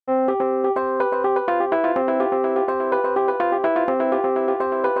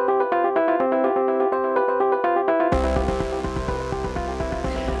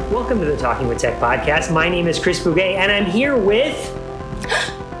welcome to the Talking with Tech podcast. My name is Chris Bouguet, and I'm here with...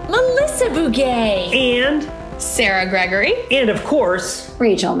 Melissa Bouguet. And... Sarah Gregory. And, of course...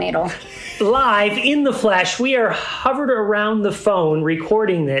 Rachel Madel. Live in the flesh, we are hovered around the phone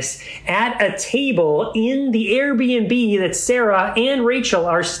recording this at a table in the Airbnb that Sarah and Rachel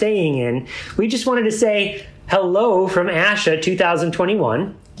are staying in. We just wanted to say hello from ASHA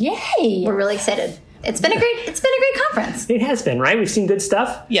 2021. Yay! We're really excited. It's been a great conference. It has been, right? We've seen good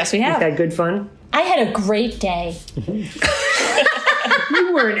stuff. Yes, we have. We've had good fun. I had a great day. You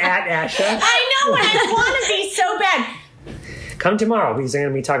weren't at ASHA. I know, and I want to be so bad. Come tomorrow because they're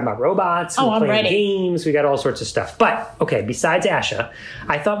going to be talking about robots and playing games. We got all sorts of stuff. But, okay, besides ASHA,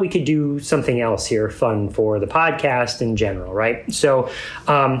 I thought we could do something else here fun for the podcast in general, right? So,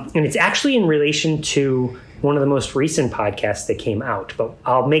 and it's actually in relation to one of the most recent podcasts that came out, but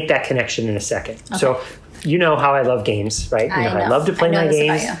I'll make that connection in a second. Okay. So, you know how I love games, right? You know, I love to play my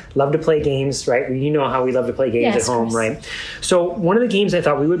games. Love to play games, right? You know how we love to play games at home, right? So one of the games I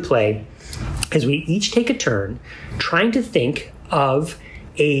thought we would play is we each take a turn trying to think of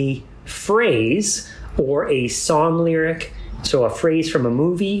a phrase or a song lyric. So a phrase from a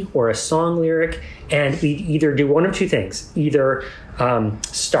movie or a song lyric, and we either do one of two things. Either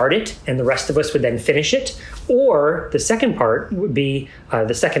start it and the rest of us would then finish it, or the second part would be,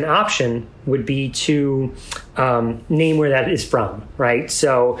 the second option would be to name where that is from, right?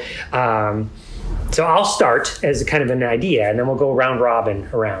 So I'll start as a kind of an idea, and then we'll go round robin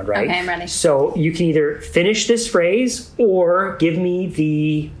around, right? Okay, I'm ready. So you can either finish this phrase or give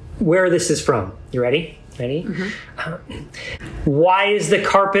me where this is from. You ready? Ready? Mm-hmm. Why is the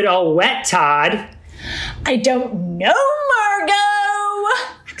carpet all wet, Todd? I don't know, Margot.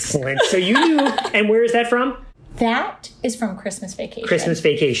 Excellent. So you knew. And where is that from? That is from Christmas Vacation. Christmas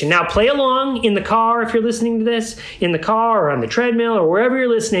Vacation. Now play along in the car if you're listening to this, in the car or on the treadmill or wherever you're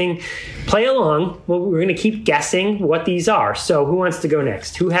listening. Play along. Well, we're going to keep guessing what these are. So who wants to go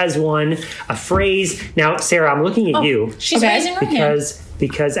next? Who has one? A phrase. Now, Sarah, I'm looking at you. She's raising her hand.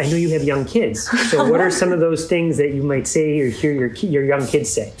 Because I know you have young kids. So what are some of those things that you might say or hear your young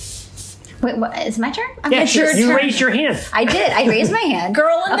kids say? Wait, what, is it my turn? You raised your hand. I did. I raised my hand.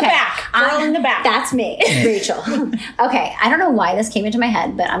 Girl in the back. Girl in the back. That's me, Rachel. Okay, I don't know why this came into my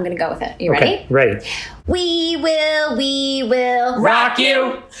head, but I'm going to go with it. You ready? Okay, ready. We will rock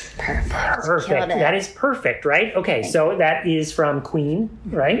you. Perfect. That is perfect, right? Okay, so that is from Queen,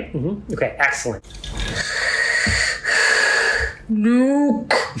 right? Mm-hmm. Okay, excellent.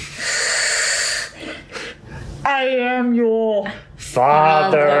 Luke, I am your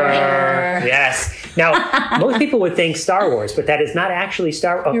father. Yes. Now, most people would think Star Wars, but that is not actually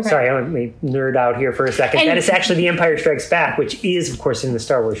Star Wars. Oh, sorry, I want to nerd out here for a second. That is actually The Empire Strikes Back, which is, of course, in the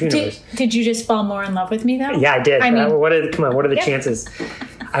Star Wars universe. Did you just fall more in love with me, though? Yeah, I did. What are the chances?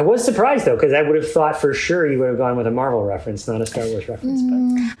 I was surprised, though, because I would have thought for sure you would have gone with a Marvel reference, not a Star Wars reference.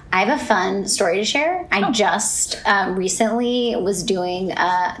 But I have a fun story to share. I just recently was doing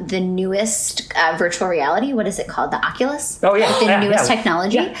the newest virtual reality. What is it called? The Oculus? Oh, yeah. The newest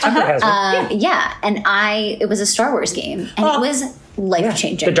technology. Yeah, and it was a Star Wars game, and it was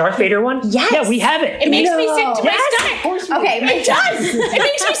life-changing. The Darth Vader one? Yes. Yeah, we have it. It makes me sick to my stomach. Of course Okay, it does. It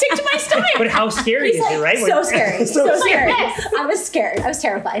makes me sick to my stomach. But how scary is it, right? So scary. So scary. Yes. I was scared. I was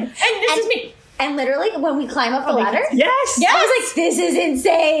terrified. And this is me. And literally, when we climb up the ladder, yes, I was like, "This is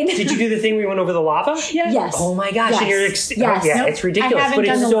insane." Did you do the thing where we went over the lava? Yes. Oh my gosh! Yes. And it's ridiculous, but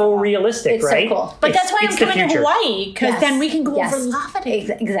it's so realistic, it's right? So cool. But that's why I'm coming to Hawaii, because then we can go over lava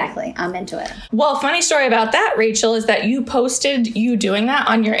days. Exactly. I'm into it. Well, funny story about that, Rachel, is that you posted you doing that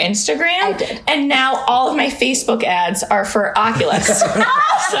on your Instagram. I did. And now all of my Facebook ads are for Oculus.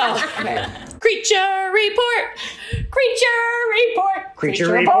 So, Creature report.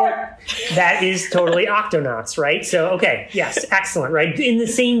 That is totally Octonauts, right? So, okay, yes, excellent, right? In the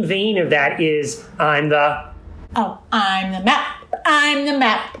same vein of that is I'm the map. I'm the map. I'm the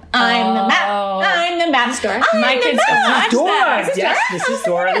map. My kids don't watch that. Yes, this is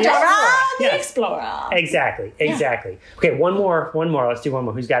Dora the Explorer. Exactly. Okay, one more. Let's do one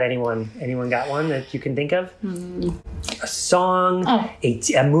more. Who's got anyone got one that you can think of? A song,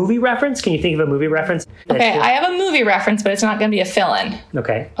 a movie reference? Can you think of a movie reference? Okay, I have a movie reference, but it's not going to be a fill-in.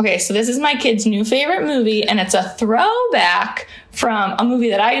 Okay, so this is my kid's new favorite movie, and it's a throwback from a movie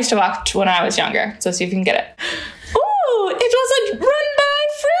that I used to watch when I was younger. So see if you can get it. Ooh, it was a Run by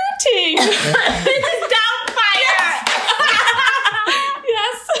Fruity. Mrs. Doubtfire.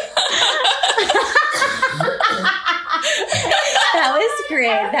 Yes.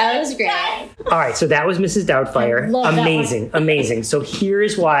 That was great. All right, so that was Mrs. Doubtfire. Amazing. So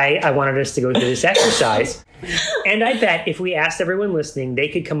here's why I wanted us to go through this exercise. And I bet if we asked everyone listening, they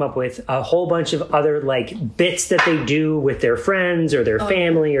could come up with a whole bunch of other like bits that they do with their friends or their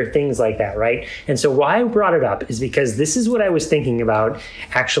family or things like that, right? And so why I brought it up is because this is what I was thinking about.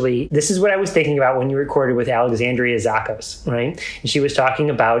 Actually, this is what I was thinking about when you recorded with Alexandria Zakos, right? And she was talking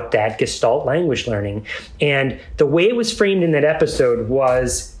about that Gestalt language learning. And the way it was framed in that episode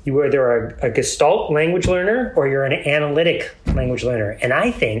was you either a Gestalt language learner or you're an analytic language learner. And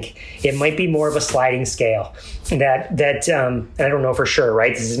I think it might be more of a sliding scale that I don't know for sure,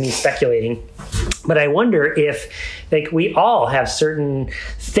 right? This is me speculating. But I wonder if like we all have certain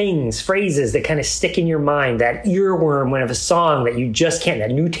things, phrases that kind of stick in your mind, that earworm when of a song that you just can't,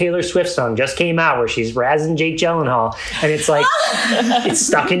 that new Taylor Swift song just came out where she's razzing Jake Gyllenhaal. And it's like, it's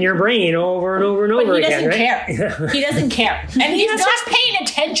stuck in your brain over and over and over again. He doesn't care. He doesn't care. And he's not paying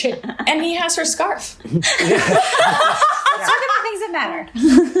attention. And he has her scarf. Let's talk about things that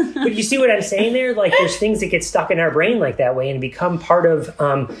matter. But you see what I'm saying there? Like there's things that get stuck in our brain like that way and become part of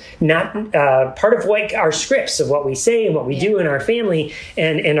part of like our scripts of what we say and what we do in our family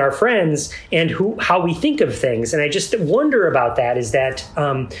and our friends and how we think of things. And I just wonder about that is that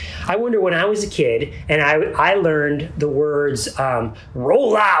I wonder when I was a kid and I learned the words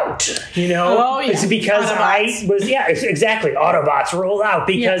roll out, you know, it's because Autobots. I was, exactly. Autobots roll out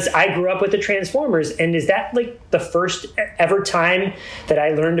because I grew up with the Transformers. And is that like the first ever time that I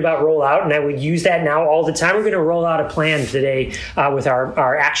learned about roll out? And I would use that now all the time. We're going to roll out a plan today with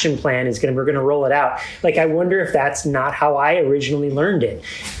our action plan we're going to roll it out. Like, I wonder if that's not how I originally learned it.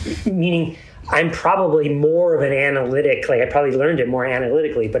 Meaning, I'm probably more of an analytic, like I probably learned it more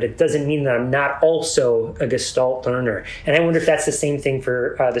analytically, but it doesn't mean that I'm not also a Gestalt learner. And I wonder if that's the same thing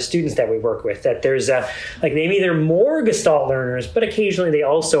for the students that we work with, that there's like maybe they're more Gestalt learners, but occasionally they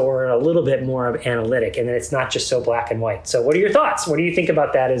also are a little bit more of analytic, and then it's not just so black and white. So what are your thoughts? What do you think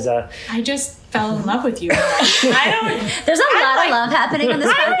about that as a... I just fell in love with you. There's a lot of love happening on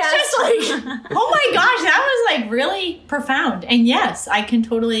this podcast. I was just like, oh my gosh, that was like really profound. And yes, I can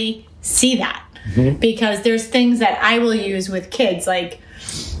totally see that because there's things that I will use with kids. Like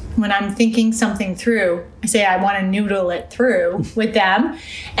when I'm thinking something through, I say I want to noodle it through with them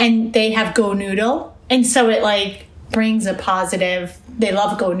and they have Go Noodle. And so it like brings a positive, they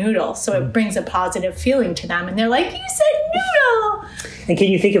love Go Noodle. So it brings a positive feeling to them. And they're like, you said noodle. And can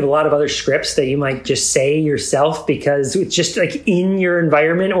you think of a lot of other scripts that you might just say yourself because it's just like in your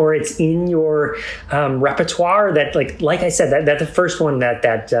environment or it's in your repertoire that like I said, that the first one,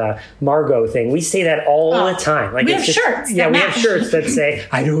 that Margot thing, we say that all the time. Like we have shirts. Yeah, we have shirts that say,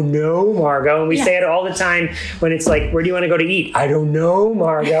 I don't know, Margot. And we say it all the time when it's like, where do you want to go to eat? I don't know,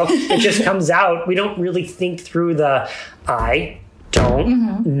 Margot. It just comes out. We don't really think through the I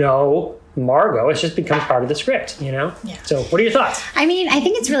don't know Margot. It just becomes part of the script, you know? Yeah. So what are your thoughts? I mean, I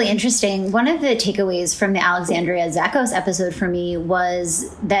think it's really interesting. One of the takeaways from the Alexandria Zakos episode for me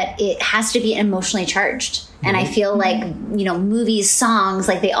was that it has to be emotionally charged. And I feel like, you know, movies, songs,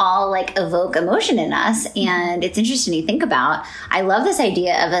 like they all like evoke emotion in us. And it's interesting to think about. I love this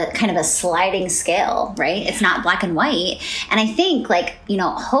idea of a kind of a sliding scale, right? It's not black and white. And I think like, you know,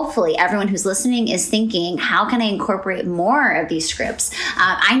 hopefully everyone who's listening is thinking, how can I incorporate more of these scripts?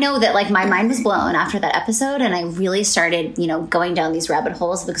 I know that like my mind was blown after that episode. And I really started, you know, going down these rabbit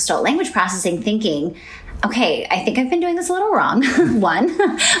holes of Gestalt language processing, thinking, okay, I think I've been doing this a little wrong. One,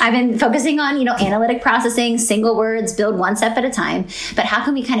 I've been focusing on, you know, analytic processing, single words, build one step at a time. But how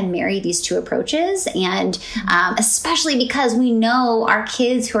can we kind of marry these two approaches? And especially because we know our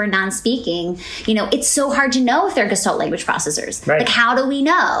kids who are non-speaking, you know, it's so hard to know if they're Gestalt language processors. Right. Like, how do we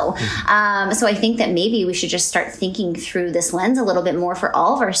know? So I think that maybe we should just start thinking through this lens a little bit more for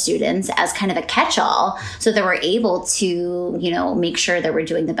all of our students as kind of a catch-all so that we're able to, you know, make sure that we're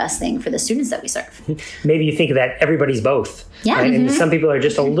doing the best thing for the students that we serve. Maybe you think that everybody's both. Yeah. Right? And some people are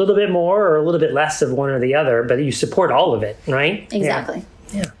just a little bit more or a little bit less of one or the other, but you support all of it, right? Exactly.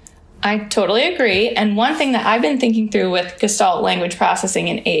 Yeah. I totally agree. And one thing that I've been thinking through with Gestalt language processing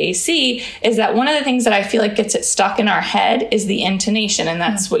in AAC is that one of the things that I feel like gets it stuck in our head is the intonation. And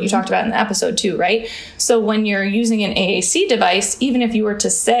that's what you talked about in the episode too, right? So when you're using an AAC device, even if you were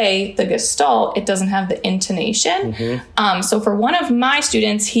to say the Gestalt, it doesn't have the intonation. So for one of my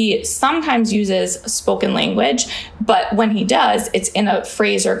students, he sometimes uses spoken language, but when he does, it's in a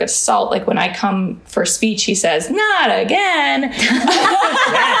phrase or Gestalt. Like when I come for speech, he says, not again.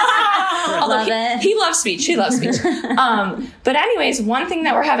 Although he loves speech. He loves speech. But anyways, one thing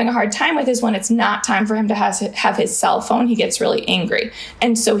that we're having a hard time with is when it's not time for him to have his cell phone, he gets really angry.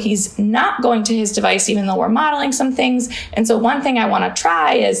 And so he's not going to his device, even though we're modeling some things. And so one thing I want to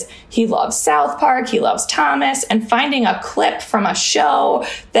try is he loves South Park. He loves Thomas, and finding a clip from a show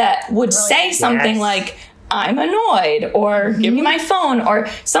that would say something like, I'm annoyed, or give me my phone, or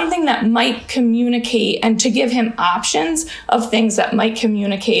something that might communicate, and to give him options of things that might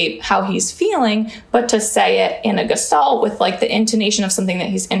communicate how he's feeling, but to say it in a Gestalt with like the intonation of something that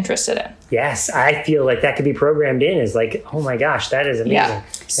he's interested in. Yes, I feel like that could be programmed in as like, oh my gosh, that is amazing. Yeah.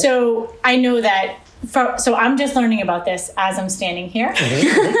 So I know that. So I'm just learning about this as I'm standing here.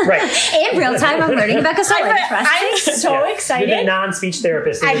 Mm-hmm. Right. In real time, I'm learning about Gestalt language processing. I'm so excited. You're the non-speech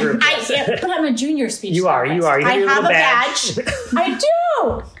therapist in the group. But I'm a junior speech You are. therapist. You I have a badge. I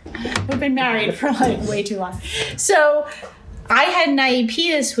do. I've been married for like way too long. So I had an IEP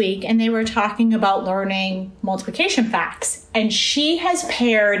this week, and they were talking about learning multiplication facts. And she has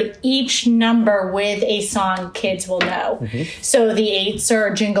paired each number with a song kids will know. Mm-hmm. So the 8s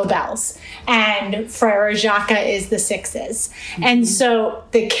are Jingle Bells, and Frere Jacques is the 6s. Mm-hmm. And so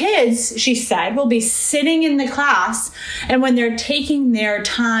the kids, she said, will be sitting in the class, and when they're taking their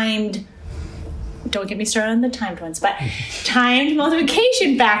timed, don't get me started on the timed ones, but timed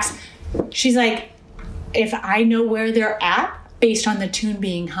multiplication facts, she's like, if I know where they're at based on the tune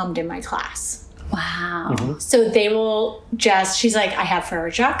being hummed in my class. Wow. Mm-hmm. So they will just, she's like, I have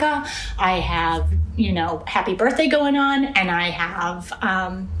Frere Jacques, I have, Happy Birthday going on, and I have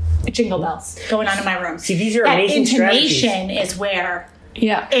Jingle Bells going on in my room. See, these are that amazing intonation is where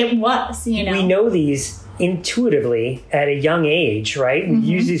it was, We know these intuitively at a young age, right? We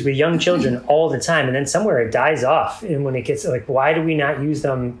use these with young children all the time, and then somewhere it dies off. And when it gets like, why do we not use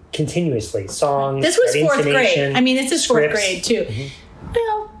them continuously? Songs. This was fourth grade. I mean, this is fourth grade too. Mm-hmm.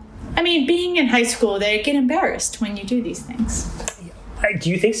 Well, I mean, being in high school, they get embarrassed when you do these things. Do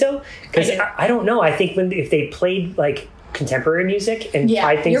you think so? Because I don't know. I think if they played like contemporary music and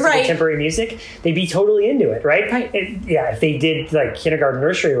tied things to contemporary music, they'd be totally into it, right? If they did like kindergarten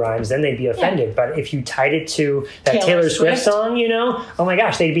nursery rhymes, then they'd be offended. Yeah. But if you tied it to that Taylor Swift song, oh my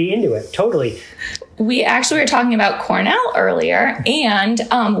gosh, they'd be into it. Totally. We actually were talking about Cornell earlier, and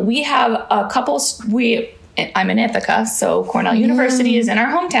we have a couple, I'm in Ithaca, so Cornell University is in our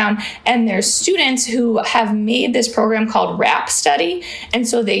hometown, and there's students who have made this program called Rap Study, and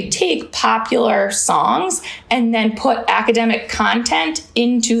so they take popular songs and then put academic content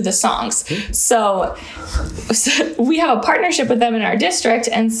into the songs. So we have a partnership with them in our district,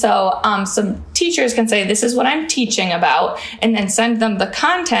 and so some teachers can say, this is what I'm teaching about, and then send them the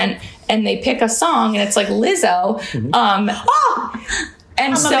content, and they pick a song, and it's like Lizzo.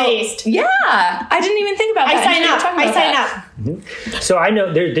 And I'm amazed. Yeah, I didn't even think about that. I sign up. Mm-hmm. So I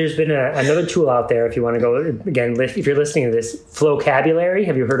know there's been another tool out there. If you want to go again, if you're listening to this, Flowcabulary.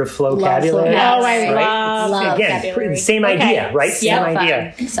 Have you heard of Flowcabulary? I love again, same idea, right? Same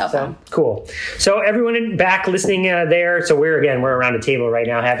idea. So fun. Cool. So everyone back listening there. So we're around a table right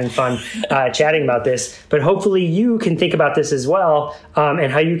now having fun chatting about this. But hopefully you can think about this as well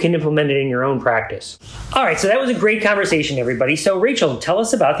and how you can implement it in your own practice. All right. So that was a great conversation, everybody. So Rachel, tell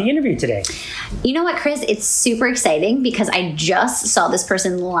us about the interview today. You know what, Chris? It's super exciting because I just saw this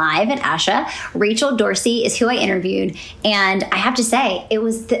person live at ASHA. Rachel Dorsey is who I interviewed, and I have to say, it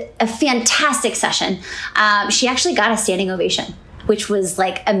was a fantastic session. She actually got a standing ovation, which was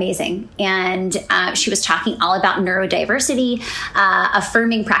like amazing. And she was talking all about neurodiversity,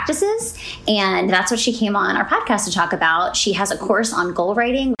 affirming practices. And that's what she came on our podcast to talk about. She has a course on goal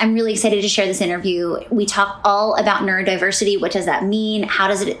writing. I'm really excited to share this interview. We talk all about neurodiversity. What does that mean? How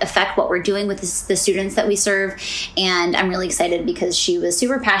does it affect what we're doing with the students that we serve? And I'm really excited because she was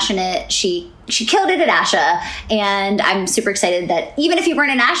super passionate. She killed it at ASHA. And I'm super excited that even if you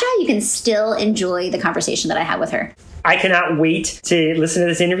weren't in ASHA, you can still enjoy the conversation that I had with her. I cannot wait to listen to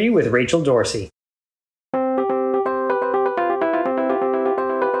this interview with Rachel Dorsey.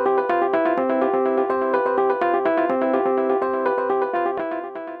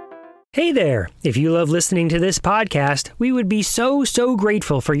 Hey there! If you love listening to this podcast, we would be so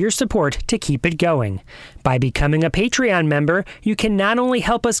grateful for your support to keep it going. By becoming a Patreon member, you can not only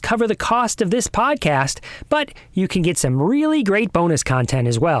help us cover the cost of this podcast, but you can get some really great bonus content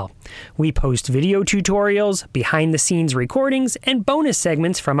as well. We post video tutorials, behind-the-scenes recordings, and bonus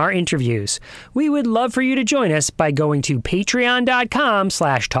segments from our interviews. We would love for you to join us by going to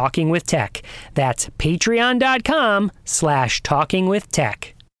patreon.com/talkingwithtech. That's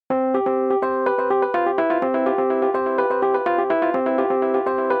patreon.com/talkingwithtech.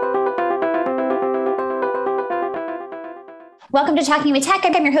 Welcome to Talking with Tech.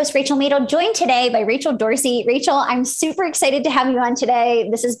 I'm your host, Rachel Madel, joined today by Rachel Dorsey. Rachel, I'm super excited to have you on today.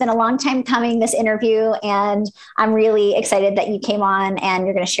 This has been a long time coming, this interview, and I'm really excited that you came on and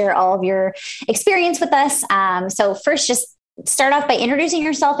you're going to share all of your experience with us. So first, just start off by introducing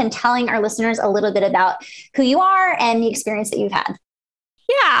yourself and telling our listeners a little bit about who you are and the experience that you've had.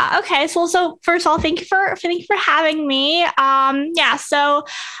 Yeah. Okay. So first of all, thank you for having me. I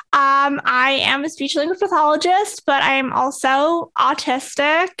am a speech language pathologist, but I am also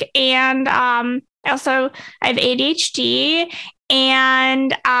autistic, and I have ADHD.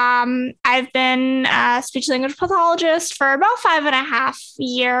 And I've been a speech language pathologist for about 5.5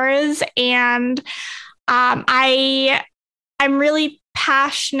 years, and I'm really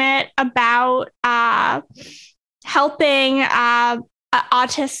passionate about helping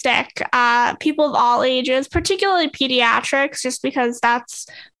autistic people of all ages, particularly pediatrics, just because that's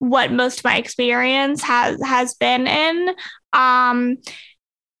what most of my experience has been in.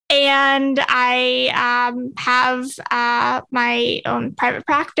 And I have my own private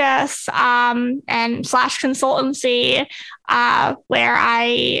practice and / consultancy where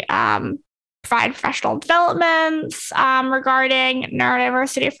I provide professional developments regarding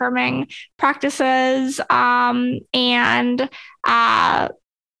neurodiversity affirming practices,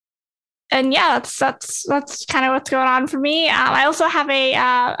 and yeah, that's kind of what's going on for me. I also have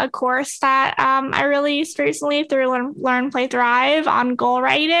a course that I released recently through Learn, Play, Thrive on goal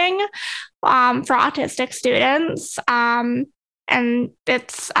writing for autistic students. And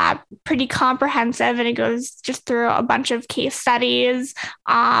it's pretty comprehensive, and it goes just through a bunch of case studies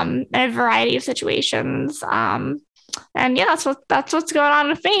and a variety of situations. And yeah, that's what's going on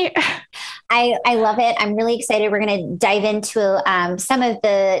with me. I love it. I'm really excited. We're going to dive into some of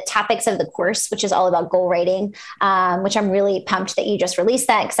the topics of the course, which is all about goal writing, which I'm really pumped that you just released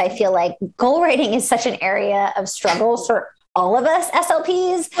that, because I feel like goal writing is such an area of struggle for all of us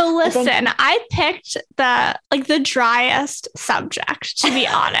SLPs. So listen, I picked the driest subject, to be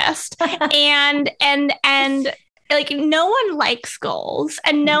honest. and like, no one likes goals,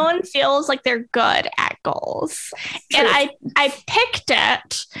 and no one feels like they're good at goals. And I picked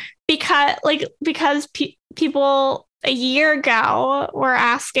it because people a year ago were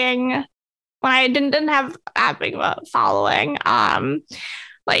asking, when I didn't have that big of a following, or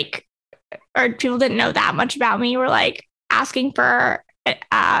people didn't know that much about me, were like asking for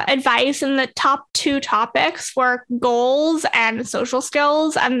advice, and the top 2 topics were goals and social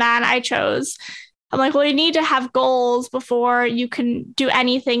skills. And then I'm like, well, you need to have goals before you can do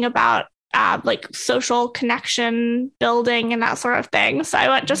anything about like social connection building and that sort of thing. So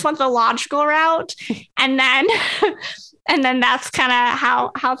I just went the logical route, and then that's kind of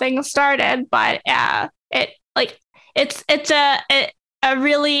how things started. But it's a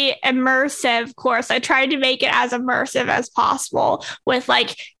really immersive course. I tried to make it as immersive as possible with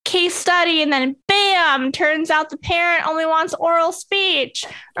like case study, and then bam, turns out the parent only wants oral speech,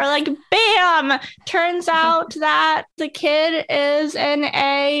 or like bam, turns out that the kid is in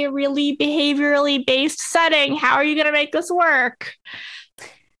a really behaviorally based setting. How are you going to make this work?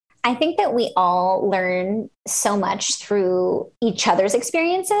 I think that we all learn so much through each other's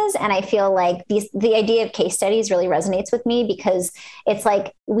experiences. And I feel like the idea of case studies really resonates with me, because it's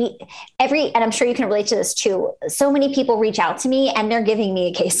like and I'm sure you can relate to this too. So many people reach out to me and they're giving me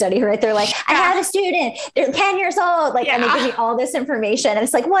a case study, right? They're like, I have a student, they're 10 years old, and they give me all this information, and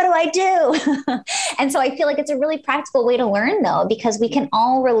it's like, what do I do? And so I feel like it's a really practical way to learn, though, because we can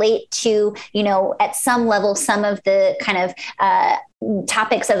all relate to, at some level, some of the kind of,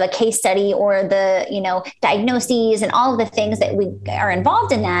 topics of a case study, or the, diagnoses and all of the things that we are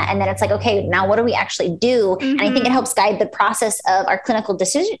involved in that. And then it's like, okay, now what do we actually do? Mm-hmm. And I think it helps guide the process of our clinical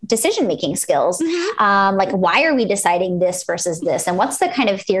decision-making skills. Mm-hmm. Like, why are we deciding this versus this? And what's the kind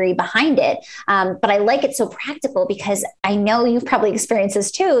of theory behind it? But I like it so practical, because I know you've probably experienced this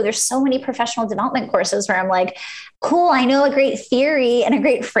too. There's so many professional development courses where I'm like, cool, I know a great theory and a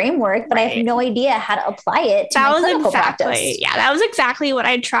great framework, but I have no idea how to apply it to my clinical practice. Yeah, that was exactly what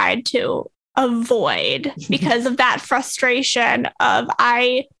I tried to avoid, because of that frustration of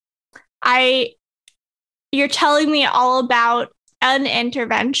you're telling me all about an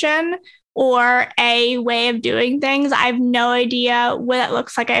intervention or a way of doing things. I have no idea what it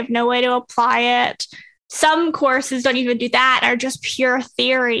looks like. I have no way to apply it. Some courses don't even do that, are just pure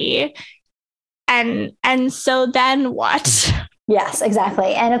theory. And so then what? Yes,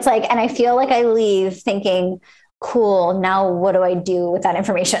 exactly. And it's like, and I feel like I leave thinking, cool, now what do I do with that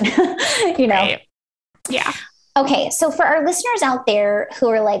information? Right. Yeah. Okay. So for our listeners out there who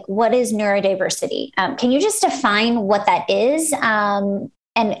are like, what is neurodiversity? Can you just define what that is? And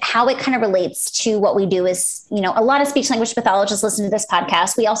how it kind of relates to what we do is, a lot of speech language pathologists listen to this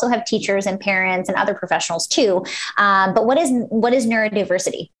podcast. We also have teachers and parents and other professionals too. But what is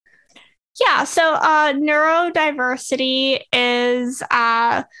neurodiversity? Yeah. So neurodiversity is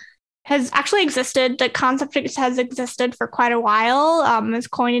has actually existed. The concept has existed for quite a while. It was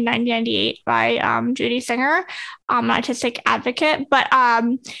coined in 1998 by Judy Singer, an autistic advocate. But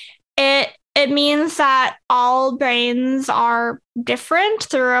it means that all brains are different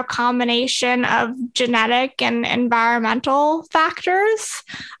through a combination of genetic and environmental factors.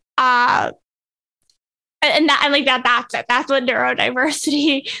 That's it. That's what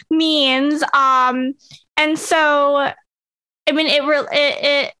neurodiversity means. And so, I mean,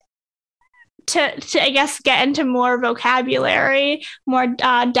 to I guess get into more vocabulary, more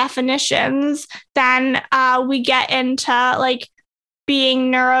definitions, then we get into like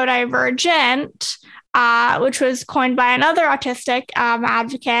being neurodivergent, which was coined by another autistic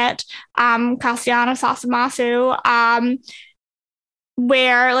advocate, Kassiana Sasamasu,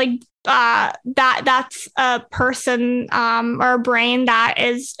 where like that's a person or a brain that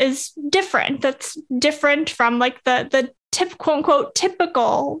is different. That's different from like the quote unquote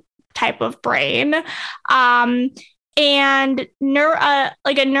typical type of brain. And like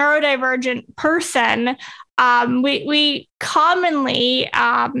a neurodivergent person, we commonly,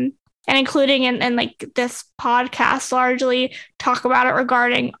 and including in like this podcast, largely talk about it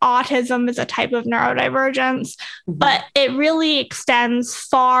regarding autism as a type of neurodivergence, but it really extends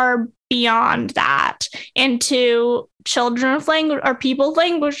far beyond that into children with language or people with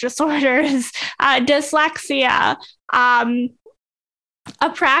language disorders, dyslexia,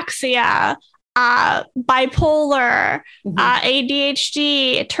 apraxia, bipolar,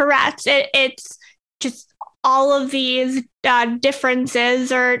 ADHD, Tourette's. It's just all of these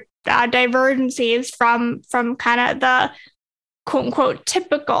differences or divergencies from kind of the quote unquote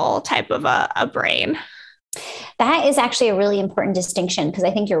typical type of a brain. That is actually a really important distinction, because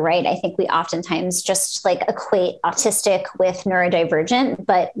I think you're right. I think we oftentimes just like equate autistic with neurodivergent,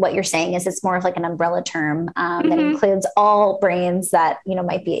 but what you're saying is it's more of like an umbrella term that includes all brains that, you know,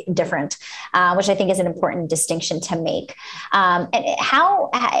 might be different, which I think is an important distinction to make.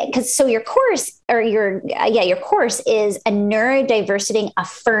 And so your course your course is a neurodiversity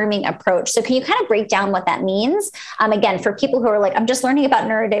affirming approach. So can you kind of break down what that means? Again, for people who are like, I'm just learning about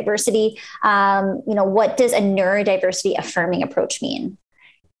neurodiversity, what does a neurodiversity affirming approach mean?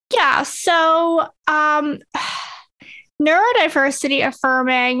 Yeah. So neurodiversity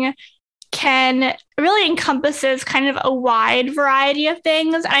affirming really encompasses kind of a wide variety of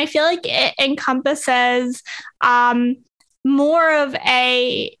things. And I feel like it encompasses more of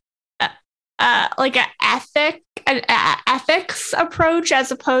like an ethics approach,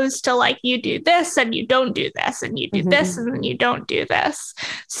 as opposed to like you do this and you don't do this and you do this and then you don't do this.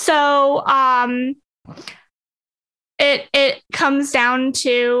 So it comes down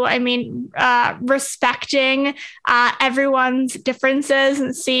to, respecting everyone's differences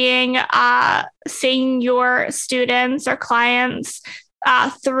and seeing your students or clients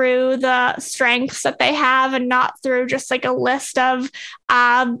through the strengths that they have, and not through just like a list of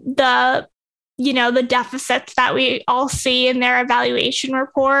the deficits that we all see in their evaluation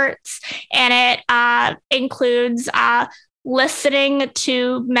reports. And it includes listening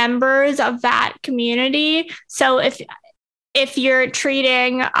to members of that community. So if you're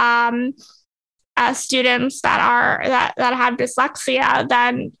treating students that have dyslexia,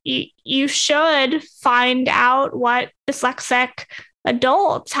 then you should find out what dyslexic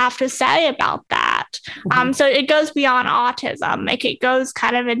adults have to say about that. So it goes beyond autism. Like it goes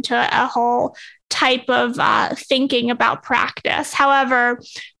kind of into a whole type of thinking about practice. However,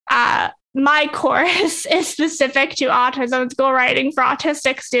 my course is specific to autism. It's goal writing for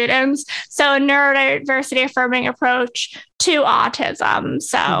autistic students. So a neurodiversity affirming approach to autism.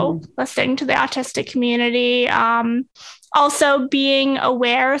 So listening to the autistic community, also being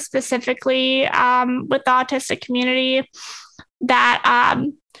aware specifically with the autistic community that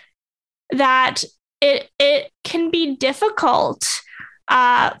it can be difficult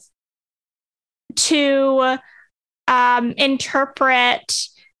to interpret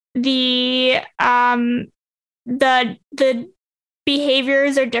the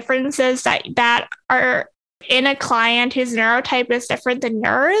behaviors or differences that are in a client whose neurotype is different than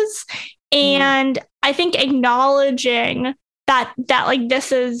yours. And I think acknowledging that like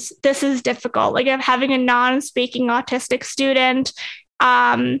this is difficult, like having a non-speaking autistic student,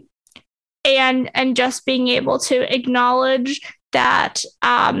 and just being able to acknowledge that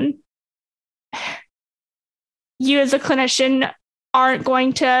you as a clinician aren't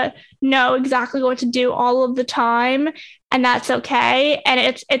going to know exactly what to do all of the time, and that's okay.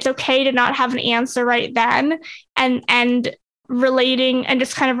 And it's okay to not have an answer right then, and relating and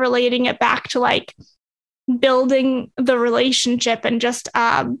just kind of relating it back to like building the relationship and just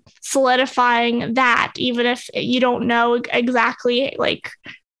solidifying that, even if you don't know exactly like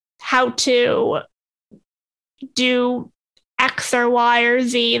how to do X or Y or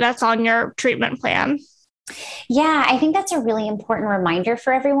Z that's on your treatment plan. Yeah, I think that's a really important reminder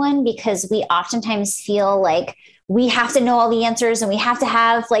for everyone, because we oftentimes feel like we have to know all the answers, and we have to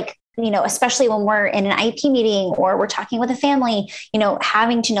have, like, especially when we're in an IEP meeting or we're talking with a family,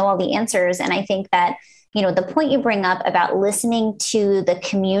 having to know all the answers. And I think that, the point you bring up about listening to the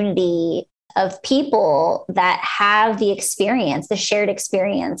community of people that have the experience, the shared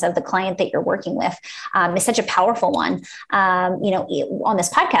experience of the client that you're working with, is such a powerful one. On this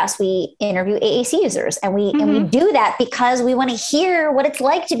podcast, we interview AAC users, and we do that because we want to hear what it's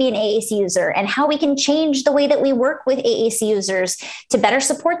like to be an AAC user and how we can change the way that we work with AAC users to better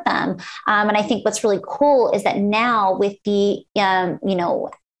support them. And I think what's really cool is that now, with the,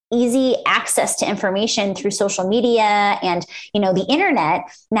 easy access to information through social media and, the internet,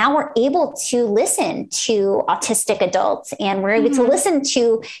 now we're able to listen to autistic adults, and we're able to listen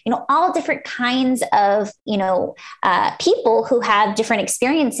to, all different kinds of, people who have different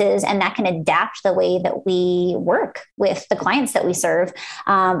experiences, and that can adapt the way that we work with the clients that we serve.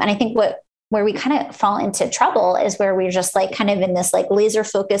 And I think where we kind of fall into trouble is where we're just like kind of in this like laser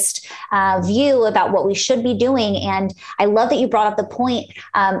focused view about what we should be doing. And I love that you brought up the point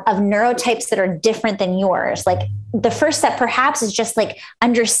of neurotypes that are different than yours. Like, the first step perhaps is just like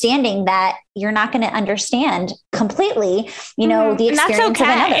understanding that you're not going to understand completely, the experience of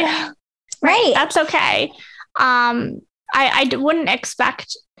another. Right. That's okay. I wouldn't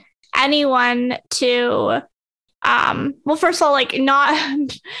expect anyone to, well, first of all, like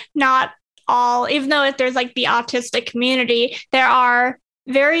not all, even though if there's like the autistic community, there are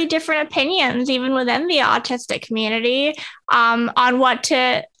very different opinions even within the autistic community on what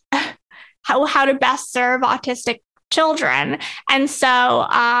to how to best serve autistic children. And so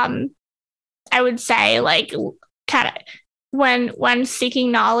I would say, like, kind of when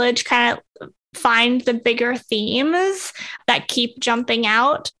seeking knowledge, kind of find the bigger themes that keep jumping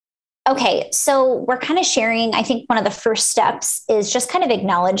out. Okay, so we're kind of sharing, I think one of the first steps is just kind of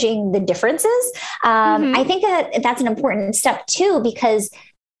acknowledging the differences. I think that that's an important step too, because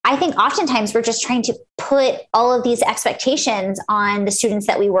I think oftentimes we're just trying to put all of these expectations on the students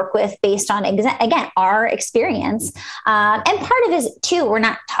that we work with based on, again, our experience. And part of it is too, we're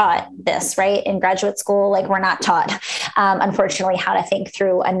not taught this, right? In graduate school, like, we're not taught, unfortunately, how to think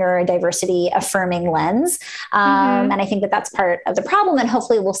through a neurodiversity affirming lens. And I think that that's part of the problem, and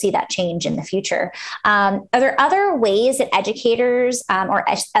hopefully we'll see that change in the future. Are there other ways that educators or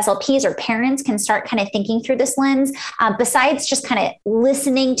SLPs or parents can start kind of thinking through this lens, besides just kind of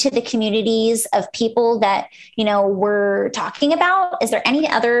listening to the communities of people that, we're talking about? Is there any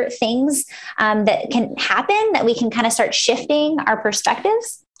other things that can happen that we can kind of start shifting our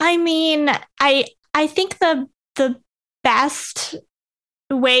perspectives? I mean, I think the best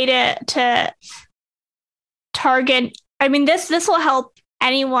way to target, I mean, this will help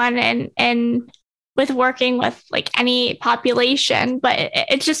anyone in with working with like any population, but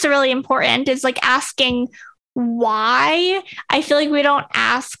it's just really important is like asking why. I feel like we don't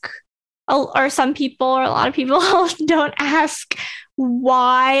ask, or some people or a lot of people don't ask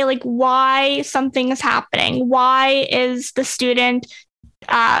why, like why something is happening. Why is the student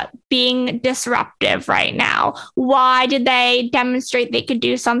being disruptive right now? Why did they demonstrate they could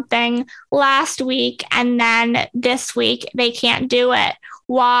do something last week and then this week they can't do it?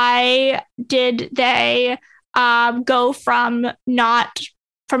 Why did they go from not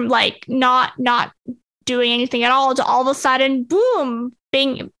doing anything at all to all of a sudden, boom,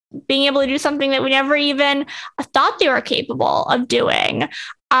 being able to do something that we never even thought they were capable of doing?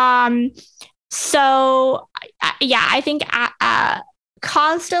 So yeah, I think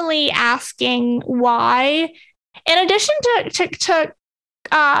constantly asking why, in addition to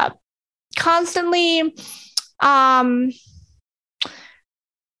constantly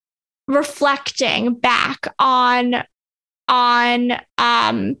reflecting back on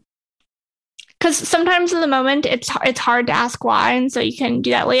because sometimes in the moment it's hard to ask why, and so you can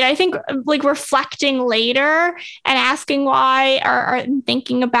do that later. I think like reflecting later and asking why, or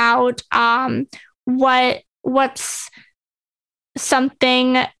thinking about what's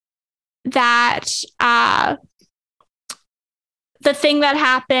something that the thing that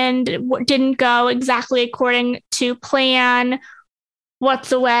happened didn't go exactly according to plan. What's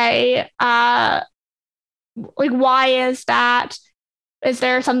the way? Like, why is that? Is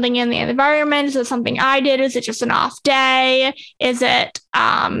there something in the environment? Is it something I did? Is it just an off day? Is it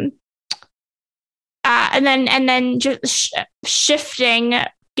and then just shifting,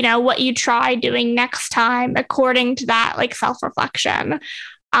 what you try doing next time according to that, like, self-reflection.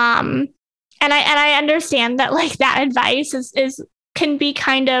 And I understand that, like, that advice can be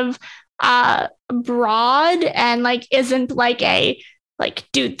kind of broad and like isn't like a like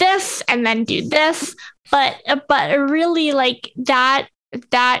do this and then do this, but really like that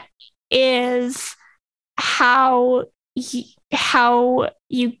is how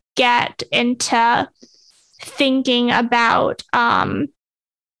you get into thinking about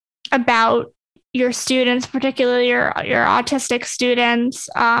your students, particularly your autistic students,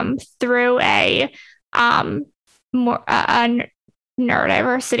 through a more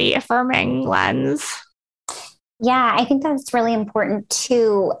neurodiversity affirming lens. Yeah, I think that's really important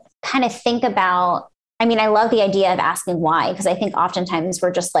to kind of think about. I mean, I love the idea of asking why, because I think oftentimes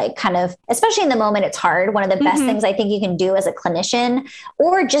we're just like kind of, especially in the moment, it's hard. One of the best things I think you can do as a clinician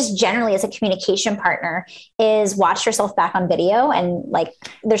or just generally as a communication partner is watch yourself back on video. And like,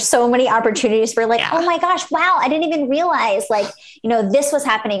 there's so many opportunities for like, oh my gosh, wow, I didn't even realize like, you know, this was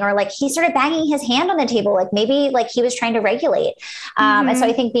happening, or like he started banging his hand on the table, like maybe like he was trying to regulate. And so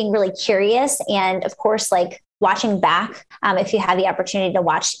I think being really curious and of course, like watching back, if you have the opportunity to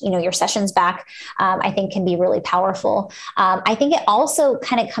watch, you know, your sessions back, I think can be really powerful. I think it also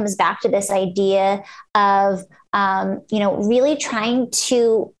kind of comes back to this idea of, you know, really trying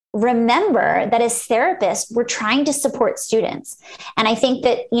to remember that as therapists, we're trying to support students. And I think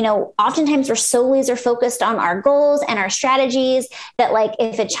that, you know, oftentimes we're so laser focused on our goals and our strategies that like,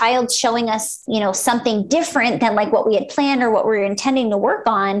 if a child's showing us, you know, something different than like what we had planned or what we were intending to work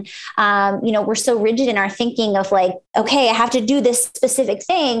on, you know, we're so rigid in our thinking of like, okay, I have to do this specific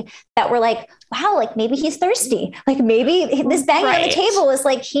thing, that we're like, wow, like maybe he's thirsty. Like maybe this banging on the table is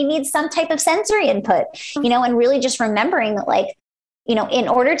like, he needs some type of sensory input, you know, and really just remembering that like, you know, in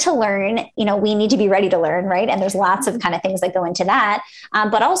order to learn, you know, we need to be ready to learn, right? And there's lots of kind of things that go into that.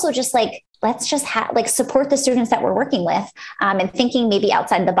 But also just like, let's just support the students that we're working with, and thinking maybe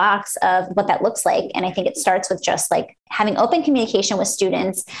outside the box of what that looks like. And I think it starts with just like having open communication with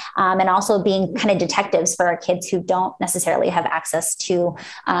students, and also being kind of detectives for our kids who don't necessarily have access to,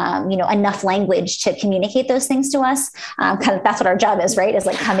 you know, enough language to communicate those things to us. Kind of that's what our job is, right? Is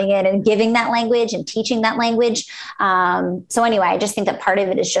like coming in and giving that language and teaching that language. So anyway, I just think that part of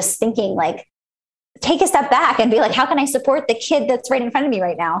it is just thinking like, take a step back and be like, how can I support the kid that's right in front of me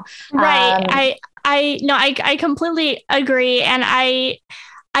right now? Right. I completely agree. And I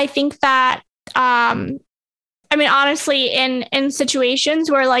think that, I mean, honestly, in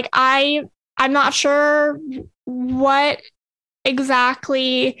situations where like, I'm not sure what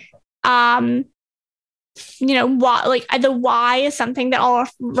exactly, you know, what, like the why is something that I'll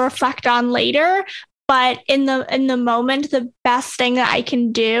reflect on later. But in the moment, the best thing that I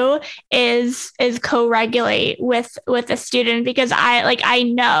can do is co-regulate with a student, because I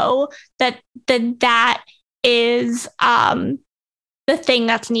know that is the thing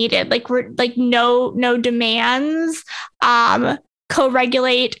that's needed. Like no demands.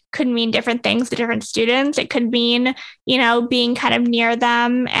 Co-regulate could mean different things to different students. It could mean, you know, being kind of near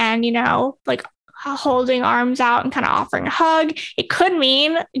them and, you know, like holding arms out and kind of offering a hug. It could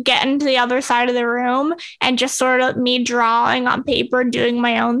mean getting to the other side of the room and just sort of me drawing on paper, doing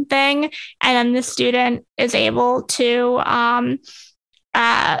my own thing. And then the student is able to,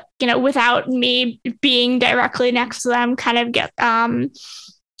 you know, without me being directly next to them, kind of get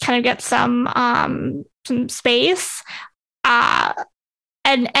some space.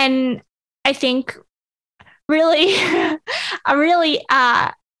 And I think really,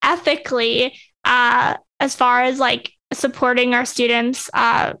 ethically, as far as like supporting our students'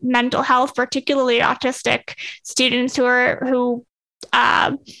 mental health, particularly autistic students who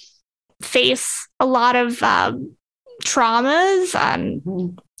face a lot of traumas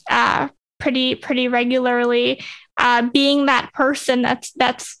and pretty regularly, being that person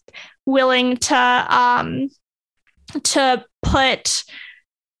that's willing to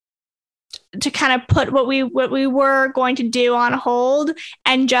kind of put what we were going to do on hold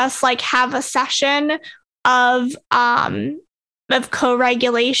and just like have a session of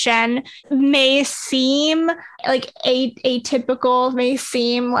co-regulation may seem like atypical, may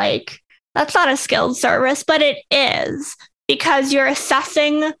seem like that's not a skilled service, but it is, because you're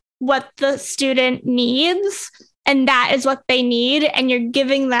assessing what the student needs and that is what they need, and you're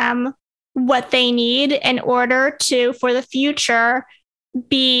giving them what they need in order to, for the future,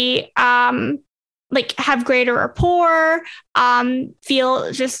 be like have greater rapport,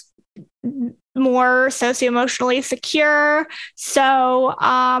 feel just more socioemotionally secure. So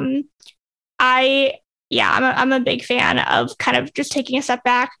I'm a big fan of kind of just taking a step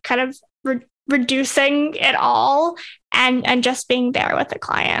back, kind of reducing it all and just being there with the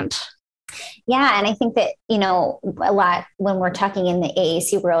client. Yeah. And I think that, a lot when we're talking in the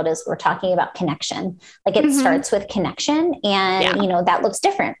AAC world is we're talking about connection. Like it starts with connection and, that looks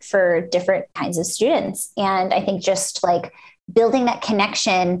different for different kinds of students. And I think just like building that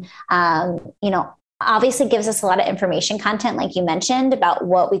connection, obviously gives us a lot of information content, like you mentioned, about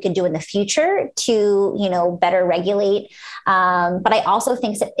what we could do in the future to, better regulate. But I also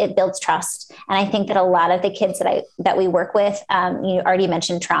think that it builds trust. And I think that a lot of the kids that we work with, you already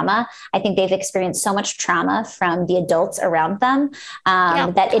mentioned trauma. I think they've experienced so much trauma from the adults around them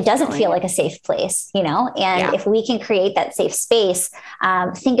that it doesn't feel like a safe place, and if we can create that safe space,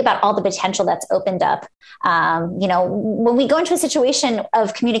 think about all the potential that's opened up. When we go into a situation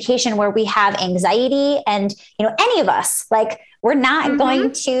of communication where we have anxiety and, any of us, like we're not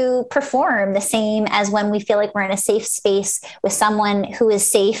going to perform the same as when we feel like we're in a safe space with someone who is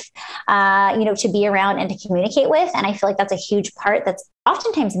safe, to be around and to communicate with. And I feel like that's a huge part that's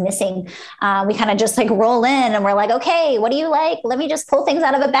oftentimes missing. We kind of just like roll in and we're like, okay, what do you like? Let me just pull things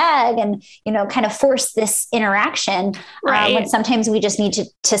out of a bag and, kind of force this interaction. When sometimes we just need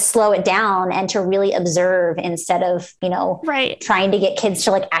to slow it down and to really observe instead of, trying to get kids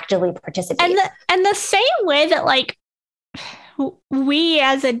to like actively participate. And the same way that like we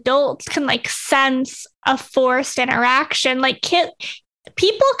as adults can like sense a forced interaction, like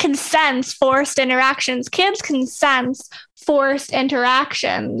people can sense forced interactions. Kids can sense forced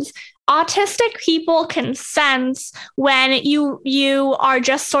interactions. Autistic people can sense when you are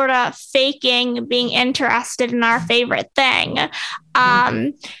just sort of faking being interested in our favorite thing.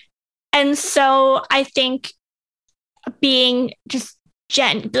 And so I think being just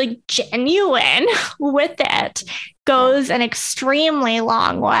genuine with it goes an extremely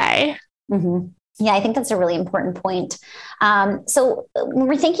long way. Yeah, I think that's a really important point. So when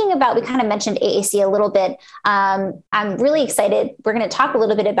we're thinking about, we kind of mentioned AAC a little bit. I'm really excited. We're going to talk a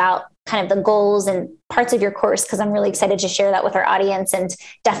little bit about kind of the goals and parts of your course, because I'm really excited to share that with our audience and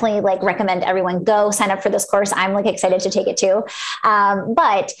definitely like recommend everyone go sign up for this course. I'm like excited to take it too.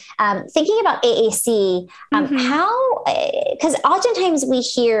 But thinking about AAC, because oftentimes we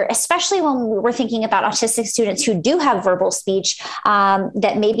hear, especially when we're thinking about autistic students who do have verbal speech,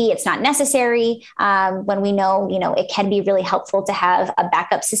 that maybe it's not necessary, when we know, it can be really helpful to have a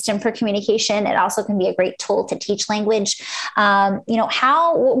backup system for communication. It also can be a great tool to teach language. What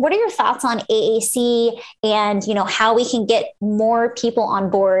are your thoughts on AAC and, how we can get more people on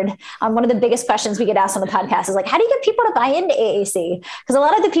board? One of the biggest questions we get asked on the podcast is like, how do you get people to buy into AAC? Because a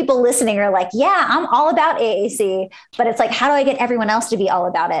lot of the people listening are like, yeah, I'm all about AAC, but it's like, how do I get everyone else to be all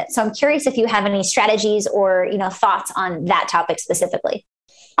about it? So I'm curious if you have any strategies or, thoughts on that topic specifically.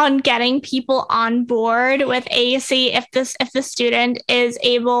 On getting people on board with AAC, if the student is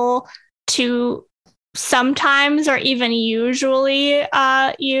able to sometimes or even usually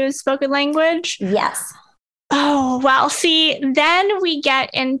use spoken language? Yes. Oh, well, see, then we get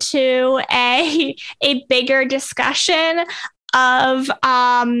into a bigger discussion of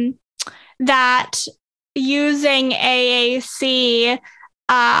that using AAC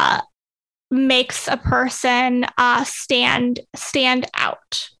makes a person stand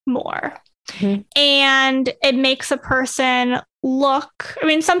out more. And it makes a person look,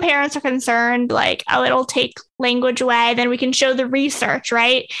 some parents are concerned like, oh, it'll take language away. Then we can show the research,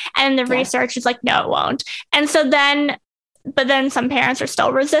 right? And the research is like, no, it won't. And so but then some parents are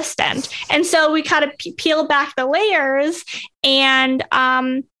still resistant. And so we kind of peel back the layers and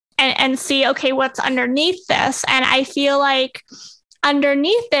see, okay, what's underneath this? And I feel like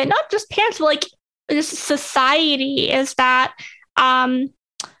underneath it, not just parents, but like just society, is that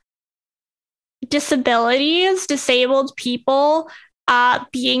disabled people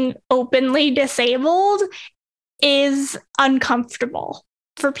being openly disabled is uncomfortable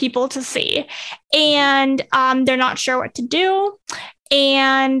for people to see. And they're not sure what to do.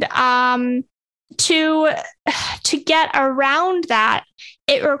 And to get around that,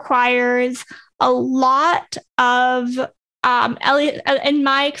 it requires a lot of, in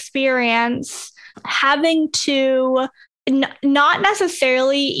my experience, having to not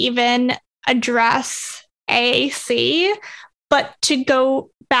necessarily even address AAC, but to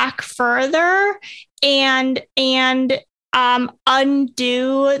go back further and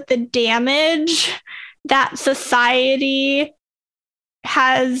undo the damage that society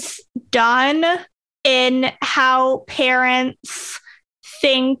has done in how parents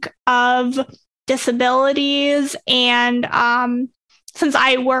think of disabilities. And since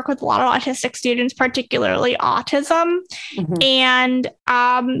I work with a lot of autistic students, particularly autism, and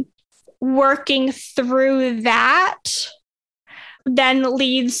working through that then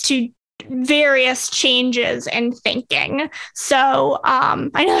leads to various changes in thinking. So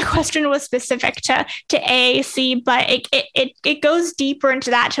I know the question was specific to AAC, but it goes deeper into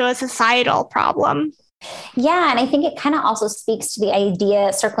that, to a societal problem. Yeah. And I think it kind of also speaks to the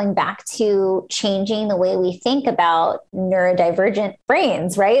idea, circling back to changing the way we think about neurodivergent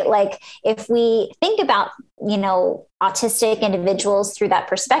brains, right? Like if we think about, autistic individuals through that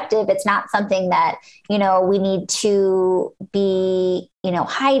perspective, it's not something that, we need to be,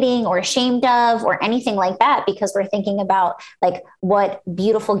 hiding or ashamed of or anything like that, because we're thinking about like what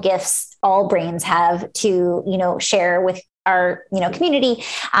beautiful gifts all brains have to, share with our, community.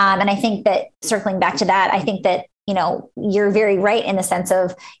 And I think that circling back to that, I think that, you're very right in the sense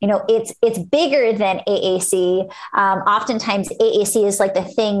of, it's bigger than AAC. Oftentimes AAC is like the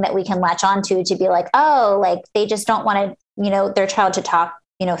thing that we can latch onto to be like, oh, like they just don't want to, their child to talk,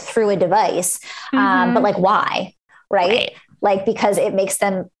 through a device. But like, why? Right. Like, because it makes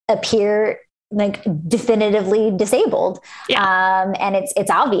them appear like definitively disabled. And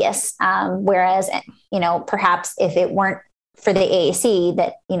it's obvious. Whereas, perhaps if it weren't for the AAC,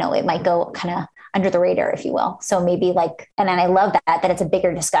 that, it might go kind of under the radar, if you will. So maybe like, and then I love that it's a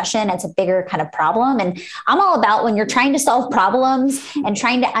bigger discussion. It's a bigger kind of problem. And I'm all about when you're trying to solve problems and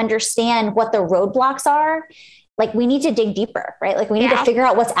trying to understand what the roadblocks are, like we need to dig deeper, right? Like we need to figure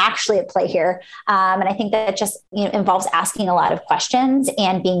out what's actually at play here. And I think that just, involves asking a lot of questions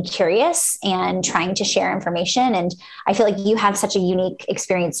and being curious and trying to share information. And I feel like you have such a unique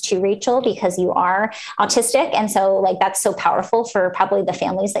experience too, Rachel, because you are autistic. And so like, that's so powerful for probably the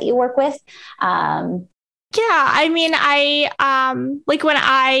families that you work with. I mean, like when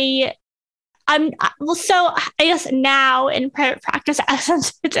so I guess now in private practice,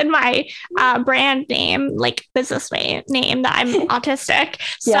 since it's in my brand name, like business name, that I'm autistic,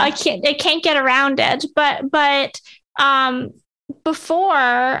 so I can't get around it. But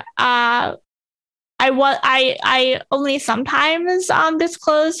before I only sometimes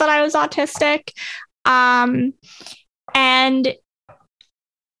disclosed that I was autistic, and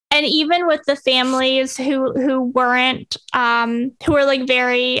even with the families who weren't, who were like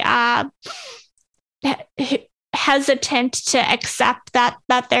very hesitant to accept that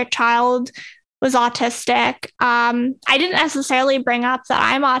their child was autistic, I didn't necessarily bring up that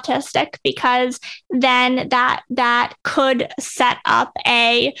I'm autistic, because then that could set up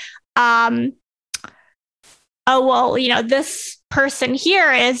this person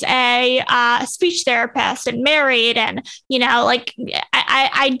here is a speech therapist and married, and like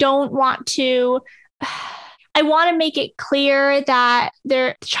I don't want to. I want to make it clear that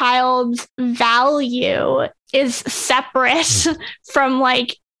their child's value is separate from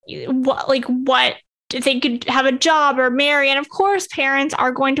what they could have a job or marry. And of course, parents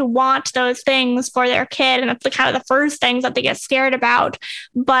are going to want those things for their kid. And that's kind of the first things that they get scared about.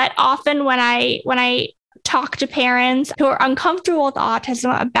 But often when I talk to parents who are uncomfortable with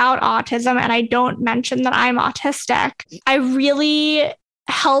autism, about autism, and I don't mention that I'm autistic, I really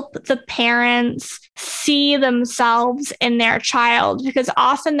help the parents see themselves in their child, because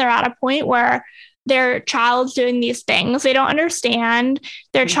often they're at a point where their child's doing these things they don't understand.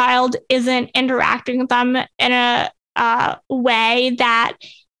 Their child isn't interacting with them in a way that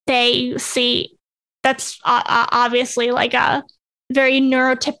they see. That's obviously like a very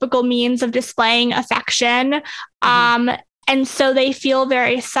neurotypical means of displaying affection. And so they feel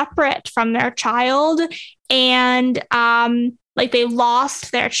very separate from their child, and like they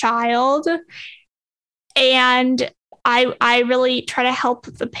lost their child. And I really try to help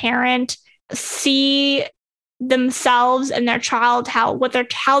the parent see themselves and their child, how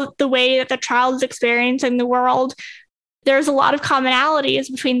the way that the child is experiencing the world. There's a lot of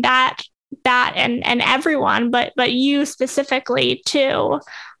commonalities between that and everyone, but you specifically too.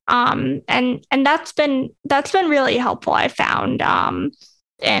 And that's been really helpful, I found,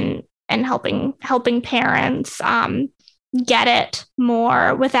 in helping parents get it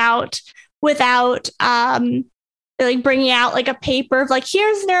more without like bringing out like a paper of like,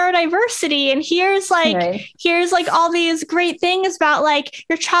 here's neurodiversity and here's like all these great things about like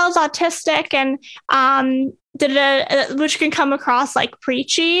your child's autistic, and which can come across like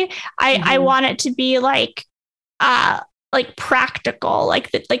preachy. I want it to be like practical,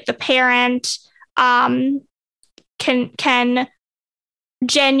 like the parent can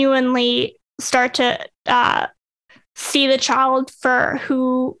genuinely start to see the child for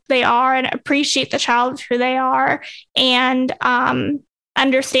who they are and appreciate the child for who they are, and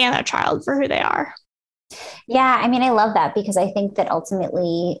understand the child for who they are. Yeah, I mean, I love that, because I think that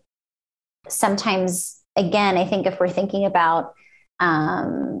ultimately sometimes, again, I think if we're thinking about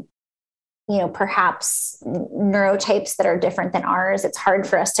perhaps neurotypes that are different than ours. It's hard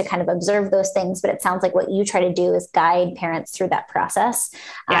for us to kind of observe those things, but it sounds like what you try to do is guide parents through that process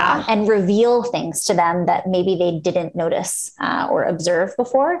and reveal things to them that maybe they didn't notice or observe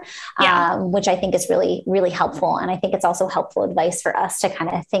before, which I think is really, really helpful. And I think it's also helpful advice for us to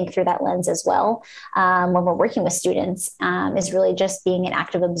kind of think through that lens as well when we're working with students, is really just being an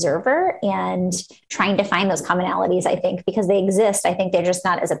active observer and trying to find those commonalities, I think, because they exist. I think they're just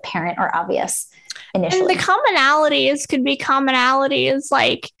not as apparent or obvious initially. And the commonalities could be commonalities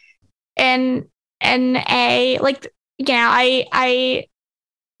like a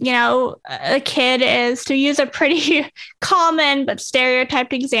kid is, to use a pretty common but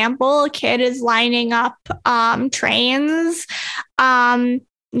stereotyped example, a kid is lining up trains, and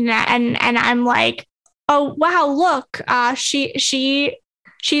I'm like, oh wow, look,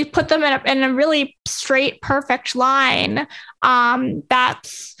 she put them in a really straight, perfect line.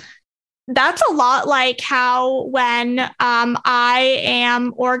 That's a lot like how when I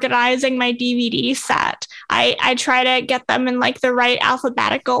am organizing my DVD set, I try to get them in like the right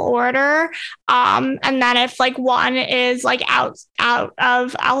alphabetical order. And then if like one is like out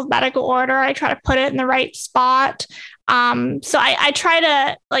of alphabetical order, I try to put it in the right spot. So I try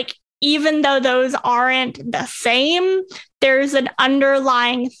to, like, even though those aren't the same, there's an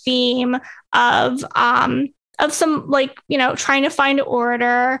underlying theme of some, like, trying to find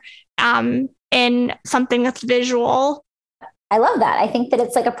order in something that's visual. I love that. I think that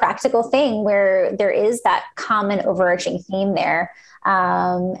it's like a practical thing where there is that common overarching theme there.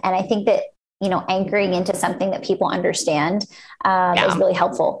 And I think that, anchoring into something that people understand is really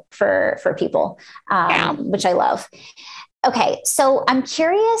helpful for people, which I love. Okay. So I'm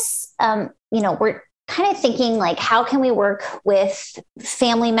curious, we're kind of thinking like, how can we work with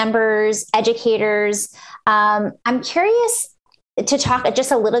family members, educators? I'm curious to talk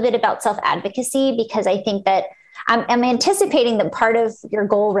just a little bit about self-advocacy, because I think that I'm anticipating that part of your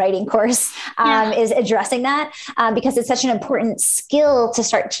goal writing course is addressing that, because it's such an important skill to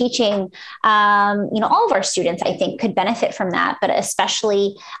start teaching. All of our students, I think, could benefit from that, but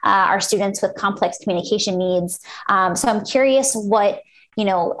especially our students with complex communication needs. So I'm curious what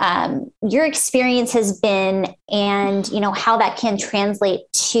your experience has been, and how that can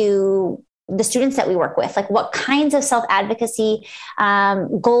translate to the students that we work with. Like, what kinds of self-advocacy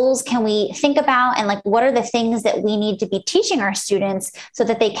goals can we think about? And like, what are the things that we need to be teaching our students so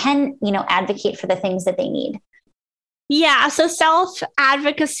that they can, advocate for the things that they need? Yeah. So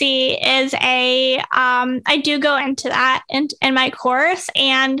self-advocacy is I do go into that in my course,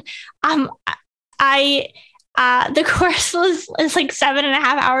 and the course is like 7.5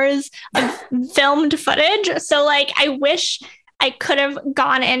 hours of filmed footage. So like, I wish I could have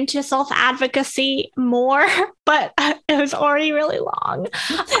gone into self-advocacy more, but it was already really long.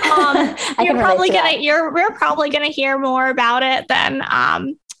 You're probably gonna hear more about it than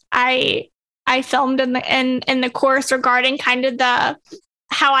I filmed in the course regarding kind of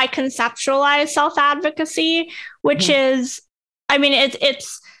how I conceptualize self-advocacy, which is, I mean,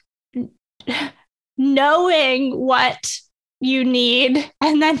 it's knowing what you need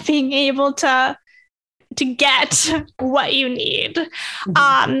and then being able to get what you need.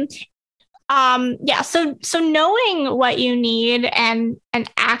 So knowing what you need and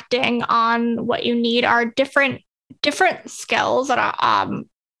acting on what you need are different skills that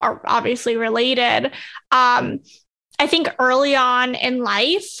are obviously related. I think early on in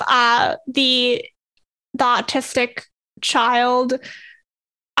life, the autistic child or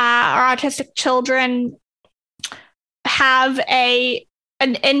autistic children have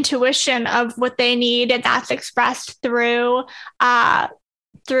an intuition of what they need, and that's expressed through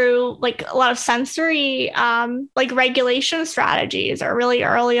like a lot of sensory like regulation strategies or really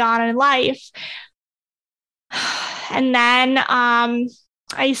early on in life. And then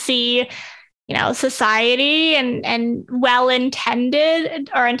I see society and well-intended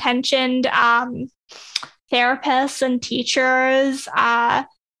or intentioned therapists and teachers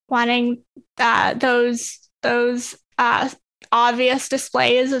wanting those obvious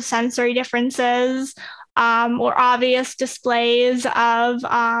displays of sensory differences, or obvious displays of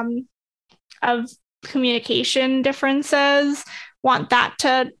communication differences, want that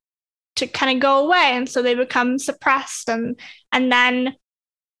to kind of go away, and so they become suppressed, and then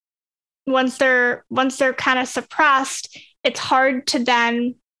once they're kind of suppressed, it's hard to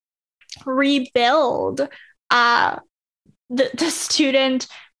then rebuild the student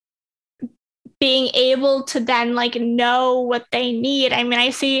being able to then like know what they need. I mean,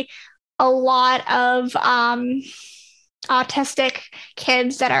 I see a lot of autistic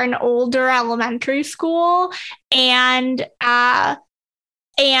kids that are in older elementary school, and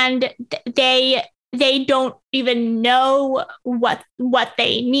and they don't even know what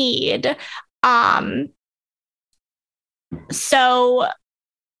they need. So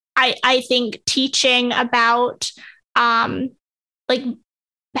I think teaching about like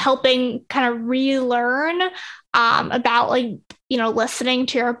helping kind of relearn about like, you know, listening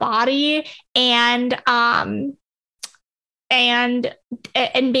to your body and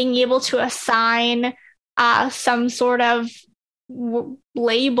being able to assign some sort of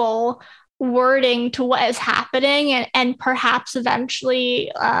label wording to what is happening and perhaps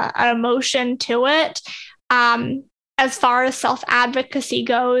eventually an emotion to it, as far as self-advocacy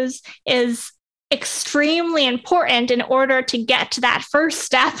goes, is extremely important in order to get to that first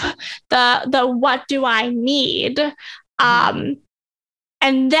step, the what do I need? And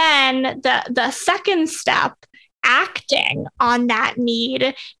then the second step, acting on that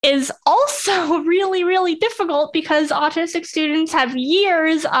need, is also really, really difficult because autistic students have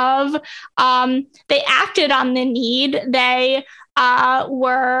years of, they acted on the need. They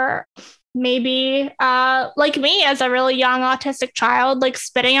were maybe like me as a really young autistic child, like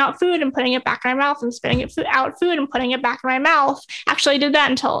spitting out food and putting it back in my mouth and spitting out food and putting it back in my mouth. Actually, I did that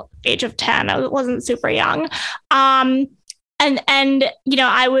until age of 10. I wasn't super young. And you know,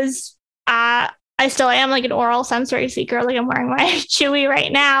 I still am like an oral sensory seeker. Like I'm wearing my Chewy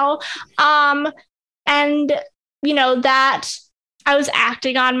right now. And you know, that I was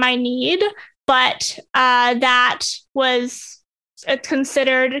acting on my need, but that was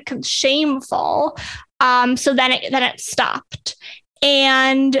considered shameful. So then it stopped.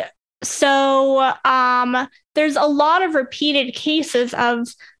 And so there's a lot of repeated cases of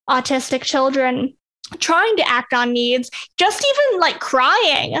autistic children trying to act on needs, just even like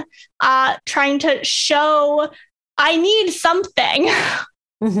crying, trying to show I need something.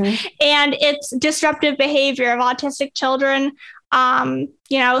 Mm-hmm. And it's disruptive behavior of autistic children.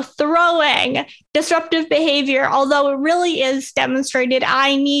 You know, throwing, disruptive behavior, although it really is demonstrated,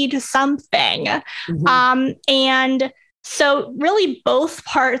 I need something. Mm-hmm. And so really both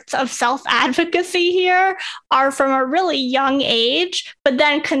parts of self-advocacy here are from a really young age, but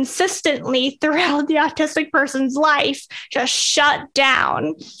then consistently throughout the autistic person's life, just shut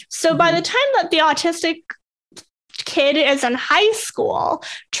down. So mm-hmm. by the time that the autistic kid is in high school,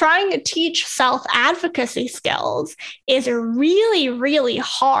 trying to teach self-advocacy skills is really, really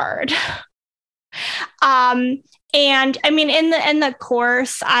hard. And I mean, in the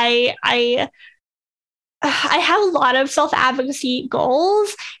course, I have a lot of self-advocacy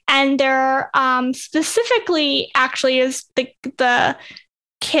goals, and they're specifically actually is the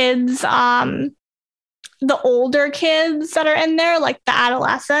kids, the older kids that are in there, like the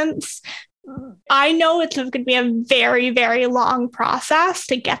adolescents. I know it's going to be a very, very long process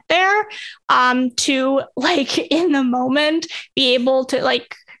to get there, to like in the moment be able to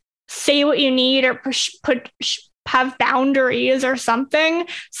like say what you need or have boundaries or something.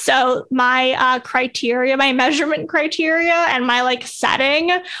 So my criteria, my measurement criteria and my like setting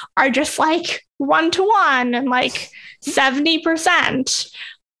are just like 1-to-1 and like 70%,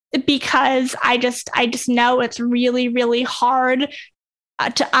 because I just know it's really, really hard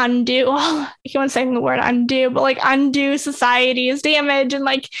to undo. I keep on saying the word undo, but like undo society's damage and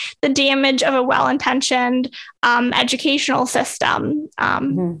like the damage of a well-intentioned educational system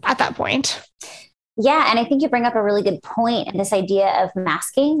mm-hmm. at that point. Yeah. And I think you bring up a really good point, and this idea of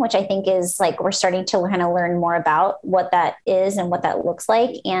masking, which I think is like, we're starting to kind of learn more about what that is and what that looks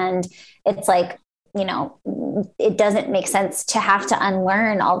like. And it's like, you know, it doesn't make sense to have to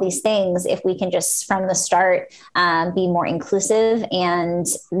unlearn all these things if we can just from the start be more inclusive and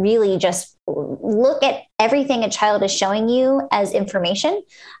really just look at everything a child is showing you as information,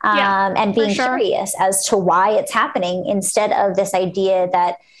 and being curious as to why it's happening, instead of this idea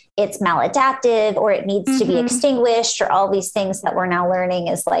that it's maladaptive or it needs mm-hmm. to be extinguished, or all these things that we're now learning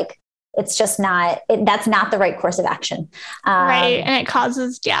is like, it's just not, that's not the right course of action. Right. And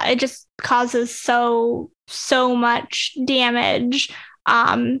it just causes so much damage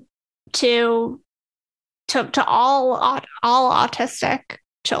to all autistic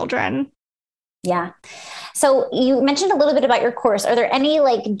children. Yeah. So you mentioned a little bit about your course. Are there any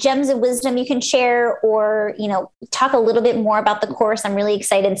like gems of wisdom you can share, or, you know, talk a little bit more about the course? I'm really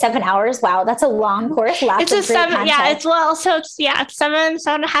excited. 7 hours. Wow. That's a long course. It's a 7. Yeah. It's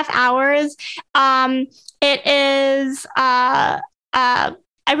 7.5 hours. It is, I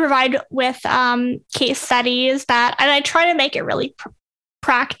provide with, case studies and I try to make it really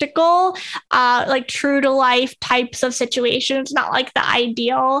practical, like true to life types of situations, not like the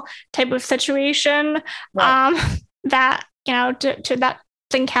ideal type of situation, right. That, you know, to that's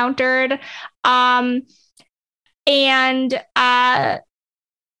encountered. And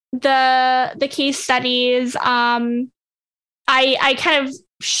the case studies, I kind of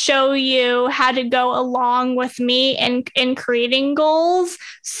show you how to go along with me in creating goals.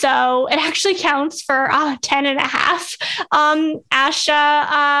 So it actually counts for 10.5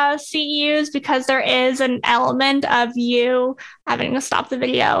 ASHA CEUs, because there is an element of you having to stop the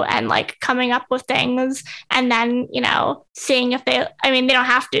video and like coming up with things and then, seeing if they don't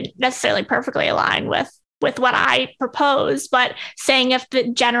have to necessarily perfectly align with what I propose, but saying if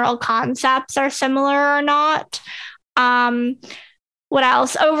the general concepts are similar or not. What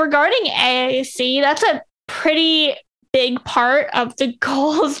else? Oh, regarding AAC, that's a pretty big part of the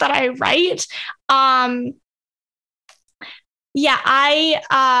goals that I write.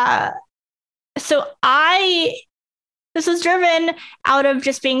 This was driven out of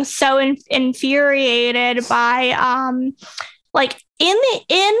just being so infuriated by, like in the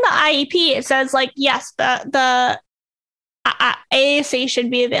IEP, it says like, yes, the AAC should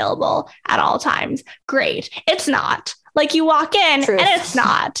be available at all times. Great. It's not. Like you walk in and it's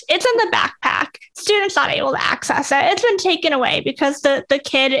not. It's in the backpack. Student's not able to access it. It's been taken away because the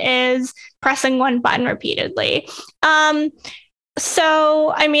kid is pressing one button repeatedly.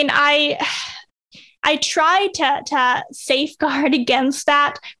 So, I try to safeguard against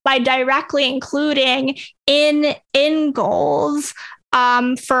that by directly including in goals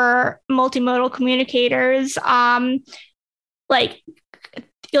for multimodal communicators, like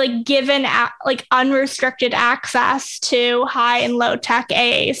given unrestricted access to high and low tech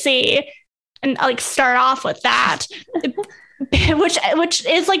AAC, and like start off with that, which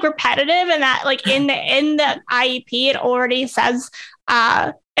is like repetitive, and that like in the IEP it already says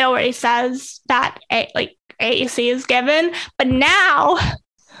that AAC is given, but now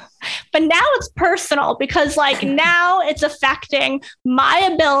it's personal, because like now it's affecting my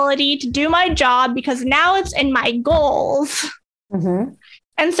ability to do my job, because now it's in my goals. Mm-hmm.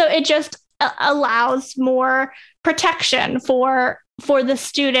 And so it just allows more protection for the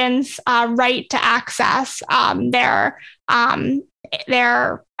students' right to access their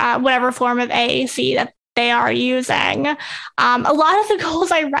whatever form of AAC that they are using. A lot of the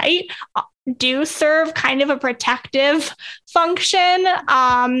goals I write do serve kind of a protective function.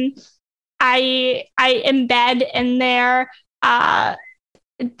 I embed in there how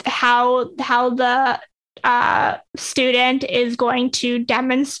the student is going to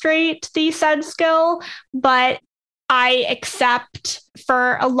demonstrate the said skill, but I accept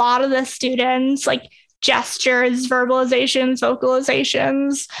for a lot of the students like gestures, verbalizations,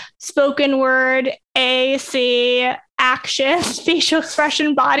 vocalizations, spoken word, AAC, actions, facial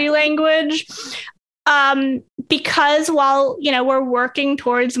expression, body language. Because while, we're working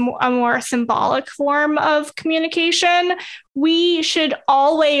towards a more symbolic form of communication, we should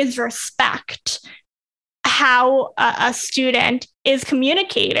always respect how a student is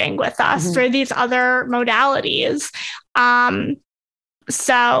communicating with us through these other modalities. I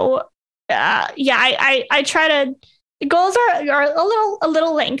try to. Goals are a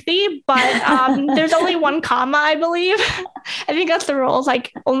little lengthy, but there's only one comma, I believe. I think that's the rules.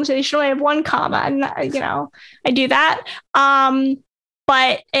 Like, they should only have one comma, and I do that.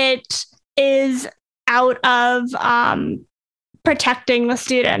 But it is out of protecting the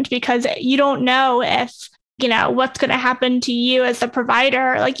student, because you don't know if what's going to happen to you as the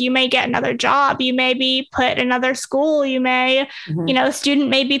provider. Like, you may get another job, you may be put in another school, you may, the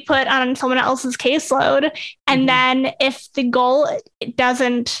student may be put on someone else's caseload. And then if the goal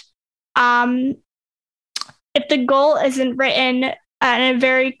isn't written in a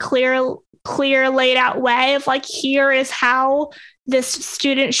very clear laid out way of like, here is how this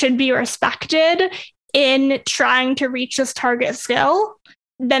student should be respected in trying to reach this target skill,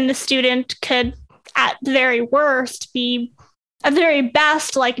 then the student could, at the very worst, be at the very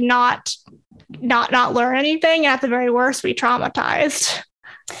best, like not learn anything, and at the very worst, be traumatized.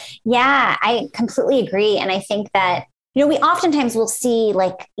 Yeah, I completely agree. And I think that, we oftentimes will see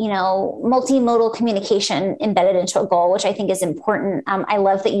like, multimodal communication embedded into a goal, which I think is important. I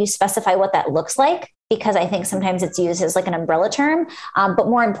love that you specify what that looks like, because I think sometimes it's used as like an umbrella term. But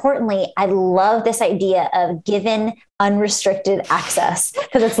more importantly, I love this idea of given unrestricted access,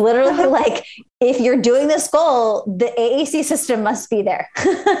 because it's literally like, if you're doing this goal, the AAC system must be there.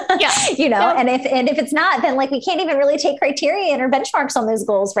 Yeah. And if it's not, then like we can't even really take criterion or benchmarks on those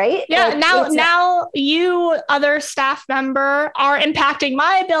goals, right? Yeah. Like, now you, other staff member, are impacting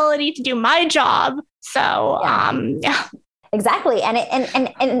my ability to do my job. So yeah. Exactly.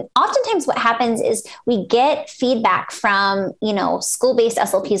 And oftentimes what happens is we get feedback from, school-based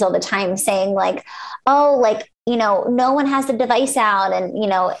SLPs all the time saying like, oh, like, no one has the device out, and,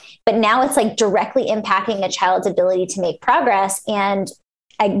 but now it's like directly impacting a child's ability to make progress. And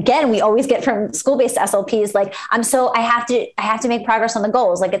again, we always get from school-based SLPs, like, I have to make progress on the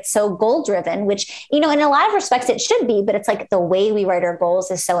goals. Like, it's so goal driven, which, in a lot of respects it should be, but it's like the way we write our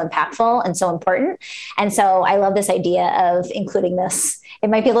goals is so impactful and so important. And so I love this idea of including this. It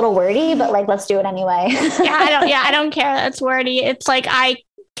might be a little wordy, but like, let's do it anyway. I don't care that it's wordy. It's like, I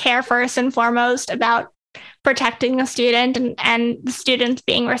care first and foremost about protecting the student and the students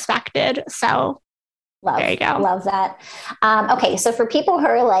being respected. So there you go. Love that. Okay. So for people who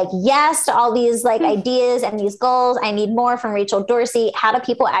are like, yes, to all these like ideas and these goals, I need more from Rachel Dorsey. How do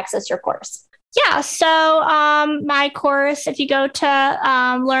people access your course? Yeah. So my course, if you go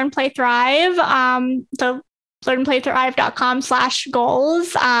to Learn, Play, Thrive, the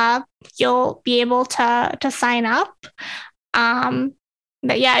learnplaythrive.com/goals, you'll be able to sign up.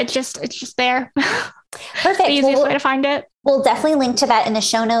 But yeah, it's just there. Perfect. The easiest way to find it. We'll definitely link to that in the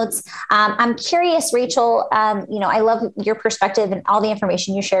show notes. I'm curious, Rachel, I love your perspective, and all the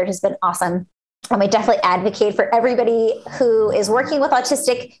information you shared has been awesome. I definitely advocate for everybody who is working with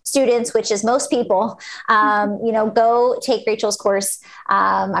autistic students, which is most people, go take Rachel's course.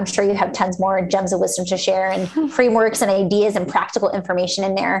 I'm sure you have tons more gems of wisdom to share, and frameworks and ideas and practical information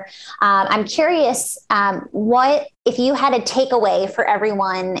in there. I'm curious, what, if you had a takeaway for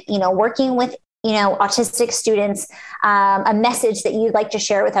everyone, working with autistic students, a message that you'd like to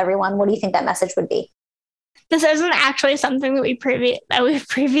share with everyone, what do you think that message would be? This isn't actually something that we've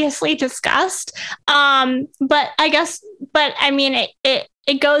previously discussed. But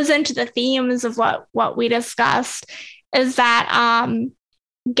it goes into the themes of what we discussed, is that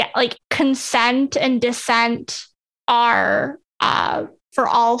consent and dissent are for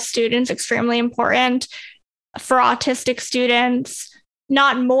all students extremely important. For autistic students,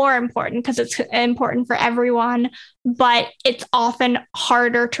 not more important, because it's important for everyone, but it's often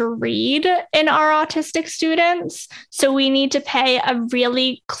harder to read in our autistic students. So we need to pay a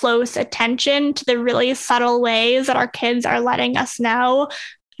really close attention to the really subtle ways that our kids are letting us know,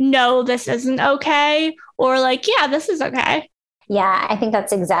 no, this isn't okay, or like, yeah, this is okay. Yeah, I think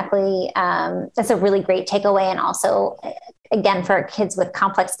that's exactly, that's a really great takeaway. And also, again, for kids with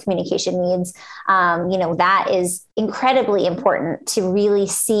complex communication needs, that is incredibly important to really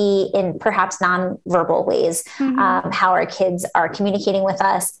see in perhaps nonverbal ways, how our kids are communicating with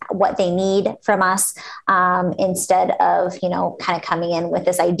us, what they need from us, instead of, kind of coming in with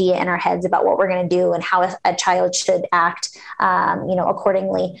this idea in our heads about what we're going to do and how a child should act,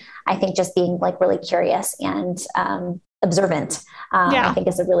 accordingly. I think just being like really curious and observant, I think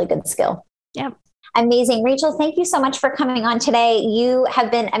is a really good skill. Yep. Amazing. Rachel, thank you so much for coming on today. You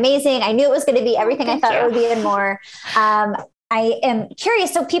have been amazing. I knew it was going to be everything I thought it would be and more. I am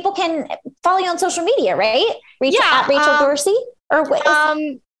curious. So people can follow you on social media, right? At Rachel Dorsey? Or what?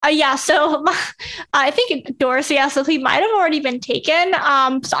 So I think Dorsey SLP might have already been taken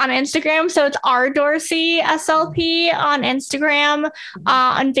on Instagram. So it's R Dorsey SLP on Instagram.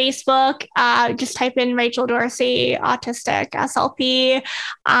 On Facebook, just type in Rachel Dorsey Autistic SLP.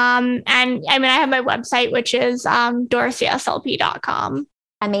 And I have my website, which is dorseyslp.com.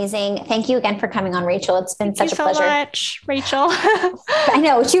 Amazing. Thank you again for coming on, Rachel. It's been such a pleasure. Thank you so much, Rachel. I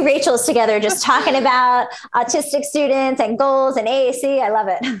know, 2 Rachels together, just talking about autistic students and goals and AAC. I love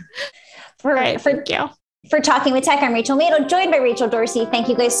it. Thank you. For Talking with Tech, I'm Rachel Madel, joined by Rachel Dorsey. Thank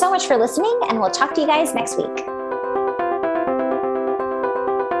you guys so much for listening, and we'll talk to you guys next week.